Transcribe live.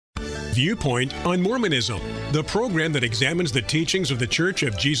Viewpoint on Mormonism, the program that examines the teachings of the Church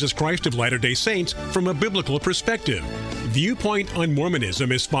of Jesus Christ of Latter-day Saints from a biblical perspective. Viewpoint on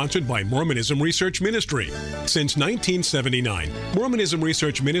Mormonism is sponsored by Mormonism Research Ministry. Since 1979, Mormonism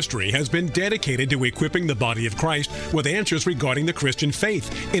Research Ministry has been dedicated to equipping the body of Christ with answers regarding the Christian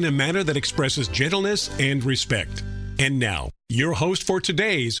faith in a manner that expresses gentleness and respect. And now, your host for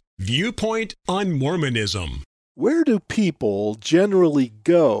today's Viewpoint on Mormonism. Where do people generally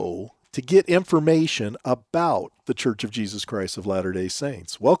go to get information about the Church of Jesus Christ of Latter-day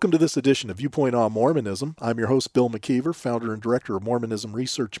Saints? Welcome to this edition of Viewpoint on Mormonism. I'm your host, Bill McKeever, founder and director of Mormonism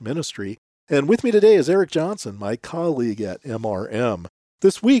Research Ministry. And with me today is Eric Johnson, my colleague at MRM.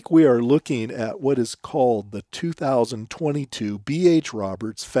 This week we are looking at what is called the 2022 B.H.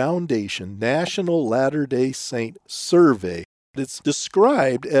 Roberts Foundation National Latter-day Saint Survey. It's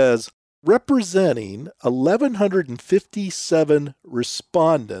described as representing 1,157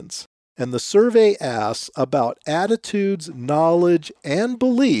 respondents, and the survey asks about attitudes, knowledge, and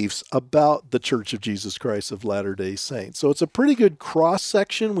beliefs about the Church of Jesus Christ of Latter-day Saints. So it's a pretty good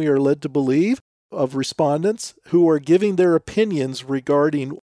cross-section, we are led to believe, of respondents who are giving their opinions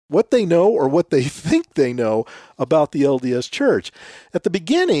regarding what they know or what they think they know about the LDS Church. At the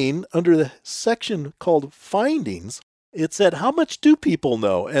beginning, under the section called Findings, it said, how much do people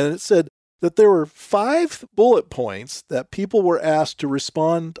know? And it said that there were 5 bullet points that people were asked to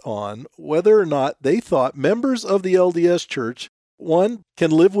respond on whether or not they thought members of the LDS Church, 1,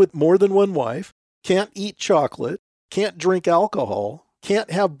 can live with more than one wife, can't eat chocolate, can't drink alcohol,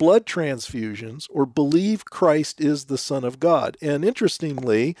 can't have blood transfusions, or believe Christ is the Son of God. And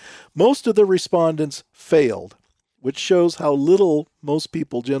interestingly, most of the respondents failed, which shows how little most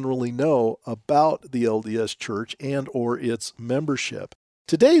people generally know about the LDS Church and or its membership.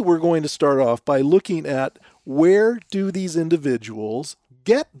 Today, we're going to start off by looking at where do these individuals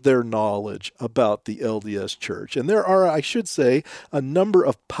get their knowledge about the LDS Church. And there are, I should say, a number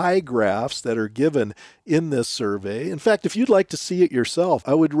of pie graphs that are given in this survey. In fact, if you'd like to see it yourself,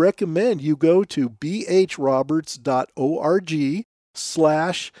 I would recommend you go to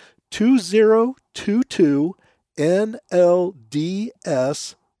bhroberts.org/2022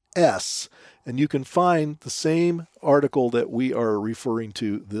 NLDSS, and you can find the same article that we are referring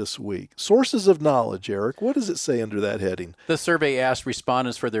to this week. Sources of knowledge, Eric, what does it say under that heading? The survey asked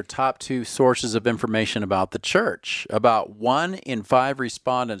respondents for their top 2 sources of information about the church. About 1 in 5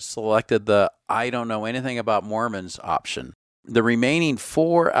 respondents selected the I don't know anything about Mormons option. The remaining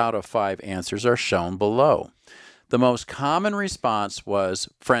 4 out of 5 answers are shown below. The most common response was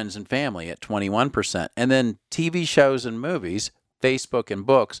friends and family at 21%, and then TV shows and movies, Facebook and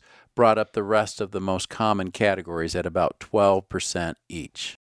books brought up the rest of the most common categories at about 12%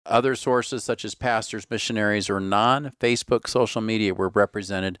 each. Other sources such as pastors, missionaries, or non-Facebook social media were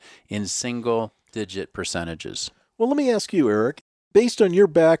represented in single-digit percentages. Well, let me ask you, Eric, based on your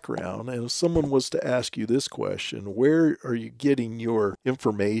background, and if someone was to ask you this question, where are you getting your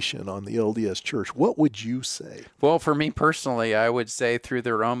information on the LDS Church? What would you say? Well, for me personally, I would say through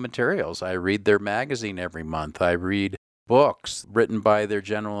their own materials. I read their magazine every month. I read books written by their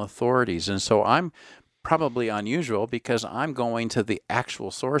general authorities. And so I'm probably unusual because I'm going to the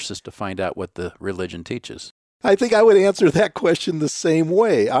actual sources to find out what the religion teaches. I think I would answer that question the same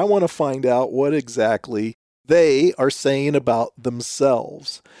way. I want to find out what exactly they are saying about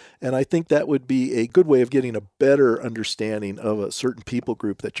themselves. And I think that would be a good way of getting a better understanding of a certain people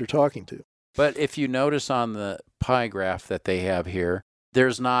group that you're talking to. But if you notice on the pie graph that they have here,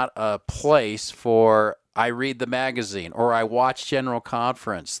 there's not a place for I read the magazine or I watch General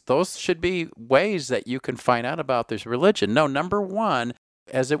Conference. Those should be ways that you can find out about this religion. No, number 1,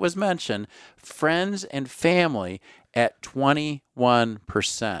 as it was mentioned, friends and family at 21%.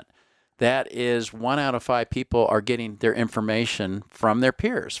 That is 1 out of 5 people are getting their information from their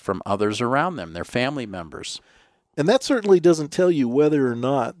peers, from others around them, their family members. And that certainly doesn't tell you whether or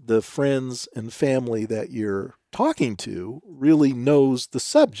not the friends and family that you're talking to really knows the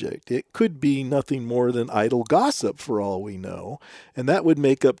subject. It could be nothing more than idle gossip for all we know, and that would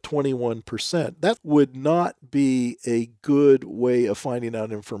make up 21%. That would not be a good way of finding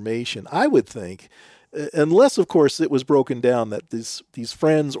out information, I would think, unless, of course, it was broken down that these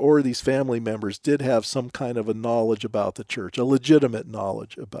friends or these family members did have some kind of a knowledge about the church, a legitimate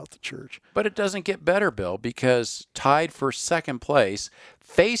knowledge about the church. But it doesn't get better, Bill, because tied for second place,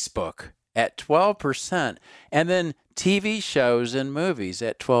 Facebook at 12%, and then TV shows and movies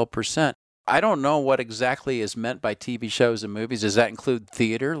at 12%. I don't know what exactly is meant by TV shows and movies. Does that include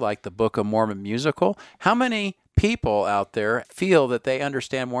theater, like the Book of Mormon musical? How many people out there feel that they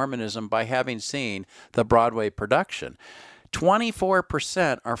understand Mormonism by having seen the Broadway production?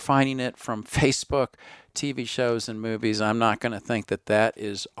 24% are finding it from Facebook, TV shows, and movies. I'm not going to think that that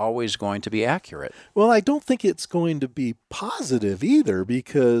is always going to be accurate. Well, I don't think it's going to be positive either,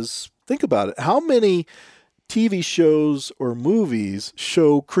 because think about it. How many TV shows or movies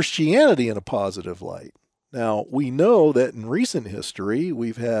show Christianity in a positive light? Now, we know that in recent history,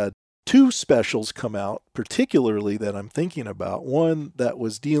 we've had 2 specials come out, particularly that I'm thinking about. One that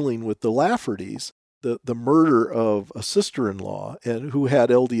was dealing with the Laffertys, the murder of a sister-in-law, and who had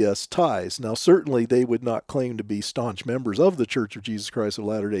LDS ties. Now, certainly they would not claim to be staunch members of the Church of Jesus Christ of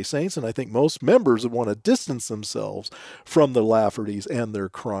Latter-day Saints, and I think most members would want to distance themselves from the Laffertys and their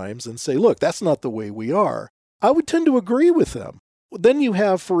crimes and say, look, that's not the way we are. I would tend to agree with them. Then you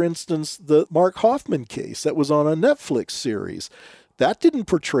have, for instance, the Mark Hoffman case that was on a Netflix series. That didn't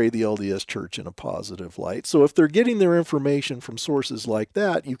portray the LDS Church in a positive light. So if they're getting their information from sources like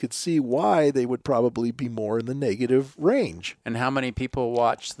that, you could see why they would probably be more in the negative range. And how many people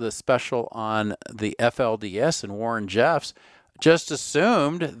watched the special on the FLDS and Warren Jeffs just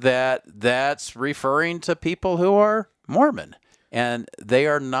assumed that that's referring to people who are Mormon. And they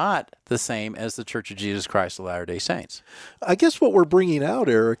are not the same as the Church of Jesus Christ of Latter-day Saints. I guess what we're bringing out,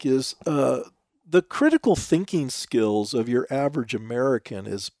 Eric, is the critical thinking skills of your average American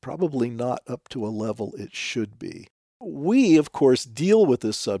is probably not up to a level it should be. We, of course, deal with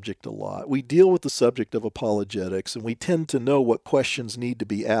this subject a lot. We deal with the subject of apologetics, and we tend to know what questions need to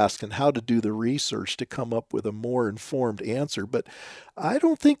be asked and how to do the research to come up with a more informed answer. But I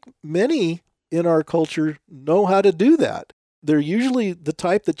don't think many in our culture know how to do that. They're usually the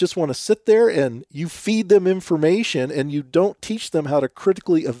type that just want to sit there and you feed them information and you don't teach them how to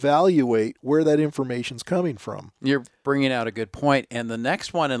critically evaluate where that information's coming from. You're bringing out a good point. And the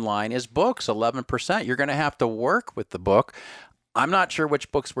next one in line is books, 11%. You're going to have to work with the book. I'm not sure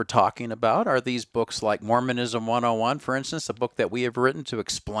which books we're talking about. Are these books like Mormonism 101, for instance, a book that we have written to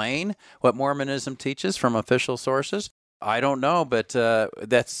explain what Mormonism teaches from official sources? I don't know, but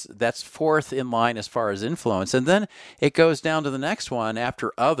that's fourth in line as far as influence. And then it goes down to the next one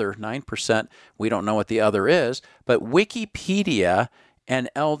after other, 9%. We don't know what the other is, but Wikipedia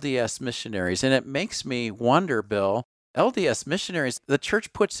and LDS missionaries. And it makes me wonder, Bill, LDS missionaries, the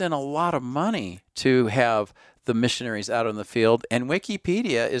church puts in a lot of money to have the missionaries out in the field, and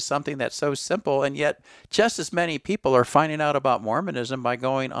Wikipedia is something that's so simple, and yet just as many people are finding out about Mormonism by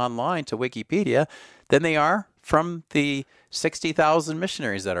going online to Wikipedia than they are from the 60,000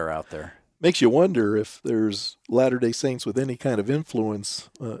 missionaries that are out there. Makes you wonder if there's Latter-day Saints with any kind of influence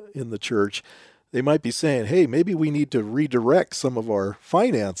in the church. They might be saying, hey, maybe we need to redirect some of our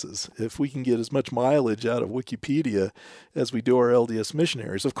finances if we can get as much mileage out of Wikipedia as we do our LDS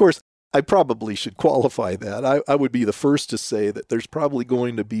missionaries. Of course, I probably should qualify that. I would be the first to say that there's probably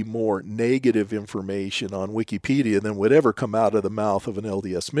going to be more negative information on Wikipedia than would ever come out of the mouth of an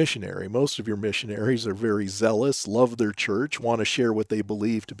LDS missionary. Most of your missionaries are very zealous, love their church, want to share what they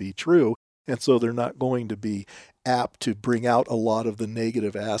believe to be true, and so they're not going to be apt to bring out a lot of the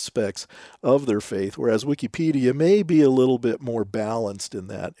negative aspects of their faith, whereas Wikipedia may be a little bit more balanced in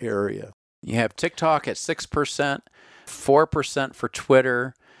that area. You have TikTok at 6%, 4% for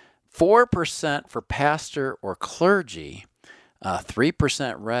Twitter, 4% for pastor or clergy,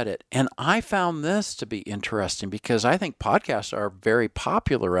 3% Reddit. And I found this to be interesting because I think podcasts are very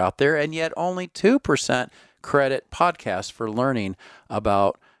popular out there, and yet only 2% credit podcasts for learning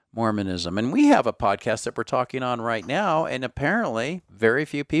about Mormonism. And we have a podcast that we're talking on right now, and apparently very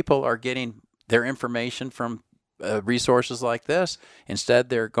few people are getting their information from resources like this. Instead,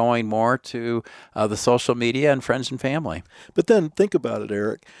 they're going more to the social media and friends and family. But then think about it,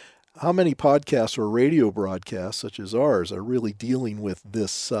 Eric. How many podcasts or radio broadcasts such as ours are really dealing with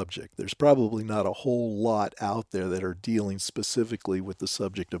this subject? There's probably not a whole lot out there that are dealing specifically with the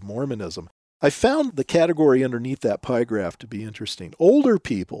subject of Mormonism. I found the category underneath that pie graph to be interesting. Older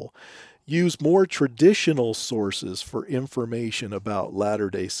people use more traditional sources for information about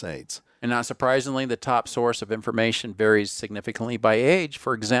Latter-day Saints. And not surprisingly, the top source of information varies significantly by age.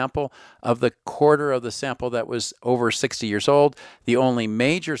 For example, of the quarter of the sample that was over 60 years old, the only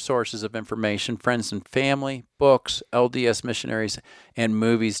major sources of information, friends and family, books, LDS missionaries, and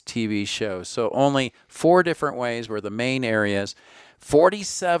movies, TV shows. So only 4 different ways were the main areas.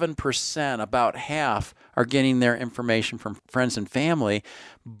 47%, about half, are getting their information from friends and family.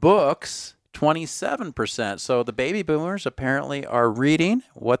 Books, 27%. So the baby boomers apparently are reading.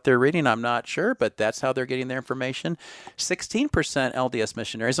 What they're reading, I'm not sure, but that's how they're getting their information. 16% LDS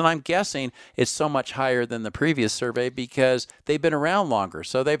missionaries, and I'm guessing it's so much higher than the previous survey because they've been around longer.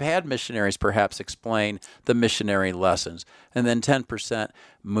 So they've had missionaries perhaps explain the missionary lessons. And then 10%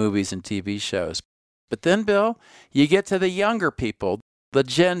 movies and TV shows. But then, Bill, you get to the younger people, the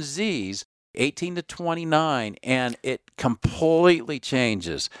Gen Zs, 18 to 29, and it completely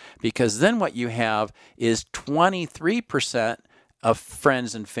changes, because then what you have is 23% of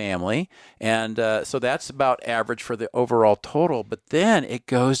friends and family, and so that's about average for the overall total. But then it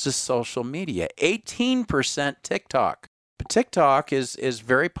goes to social media, 18% TikTok. But TikTok is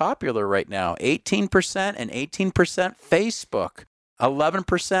very popular right now, 18% and 18% Facebook. 11%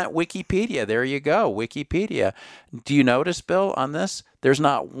 Wikipedia. There you go, Wikipedia. Do you notice, Bill, on this? There's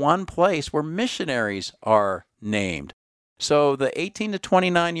not one place where missionaries are named. So the 18 to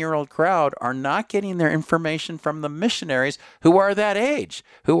 29-year-old crowd are not getting their information from the missionaries who are that age,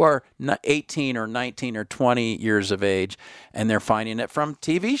 who are 18 or 19 or 20 years of age, and they're finding it from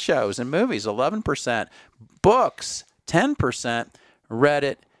TV shows and movies, 11%, books, 10%,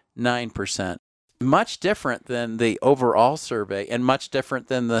 Reddit, 9%. Much different than the overall survey and much different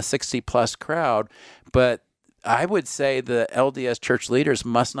than the 60-plus crowd. But I would say the LDS church leaders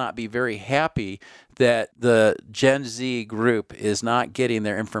must not be very happy that the Gen Z group is not getting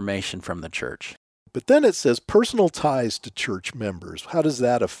their information from the church. But then it says personal ties to church members. How does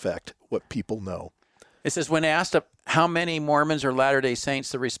that affect what people know? It says, when asked how many Mormons or Latter-day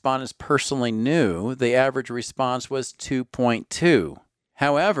Saints the respondents personally knew, the average response was 2.2.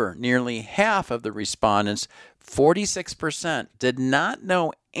 However, nearly half of the respondents, 46%, did not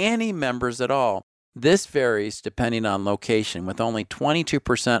know any members at all. This varies depending on location, with only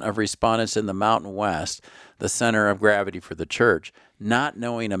 22% of respondents in the Mountain West, the center of gravity for the church, not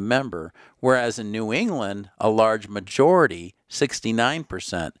knowing a member, whereas in New England, a large majority,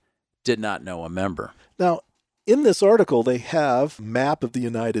 69%, did not know a member. Now, in this article, they have a map of the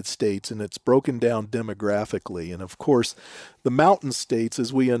United States, and it's broken down demographically. And of course, the mountain states,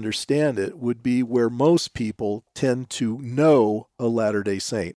 as we understand it, would be where most people tend to know a Latter-day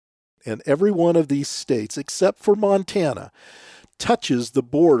Saint. And every one of these states, except for Montana, touches the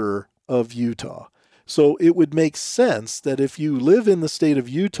border of Utah. So it would make sense that if you live in the state of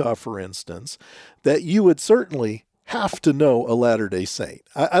Utah, for instance, that you would certainly have to know a Latter-day Saint.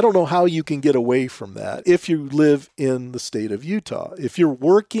 I don't know how you can get away from that if you live in the state of Utah. If you're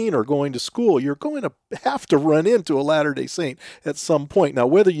working or going to school, you're going to have to run into a Latter-day Saint at some point. Now,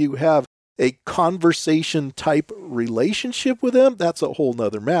 whether you have a conversation type relationship with them, that's a whole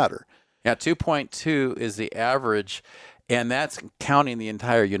nother matter. Yeah, 2.2 is the average, and that's counting the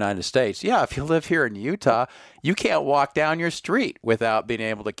entire United States. Yeah, if you live here in Utah, you can't walk down your street without being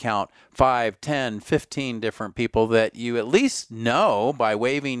able to count 5, 10, 15 different people that you at least know by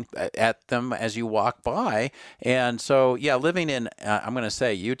waving at them as you walk by. And so, yeah, living in, I'm going to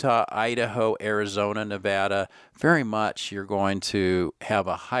say Utah, Idaho, Arizona, Nevada, very much you're going to have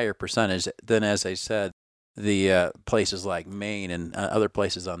a higher percentage than, as I said, the places like Maine and other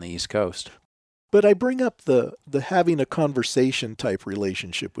places on the East Coast. But I bring up the having a conversation type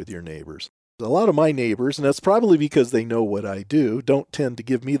relationship with your neighbors. A lot of my neighbors, and that's probably because they know what I do, don't tend to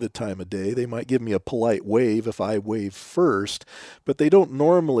give me the time of day. They might give me a polite wave if I wave first, but they don't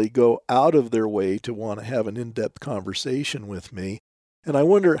normally go out of their way to want to have an in-depth conversation with me. And I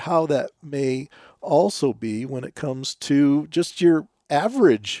wonder how that may also be when it comes to just your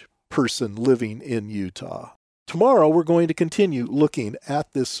average person living in Utah. Tomorrow, we're going to continue looking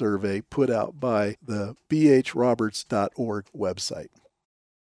at this survey put out by the bhroberts.org website.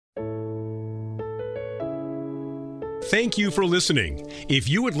 Thank you for listening. If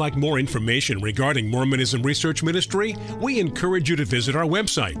you would like more information regarding Mormonism Research Ministry, we encourage you to visit our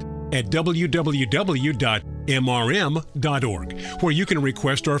website at www.mrm.org, where you can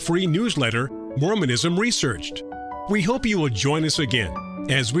request our free newsletter, Mormonism Researched. We hope you will join us again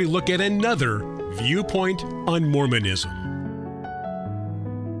as we look at another viewpoint on Mormonism.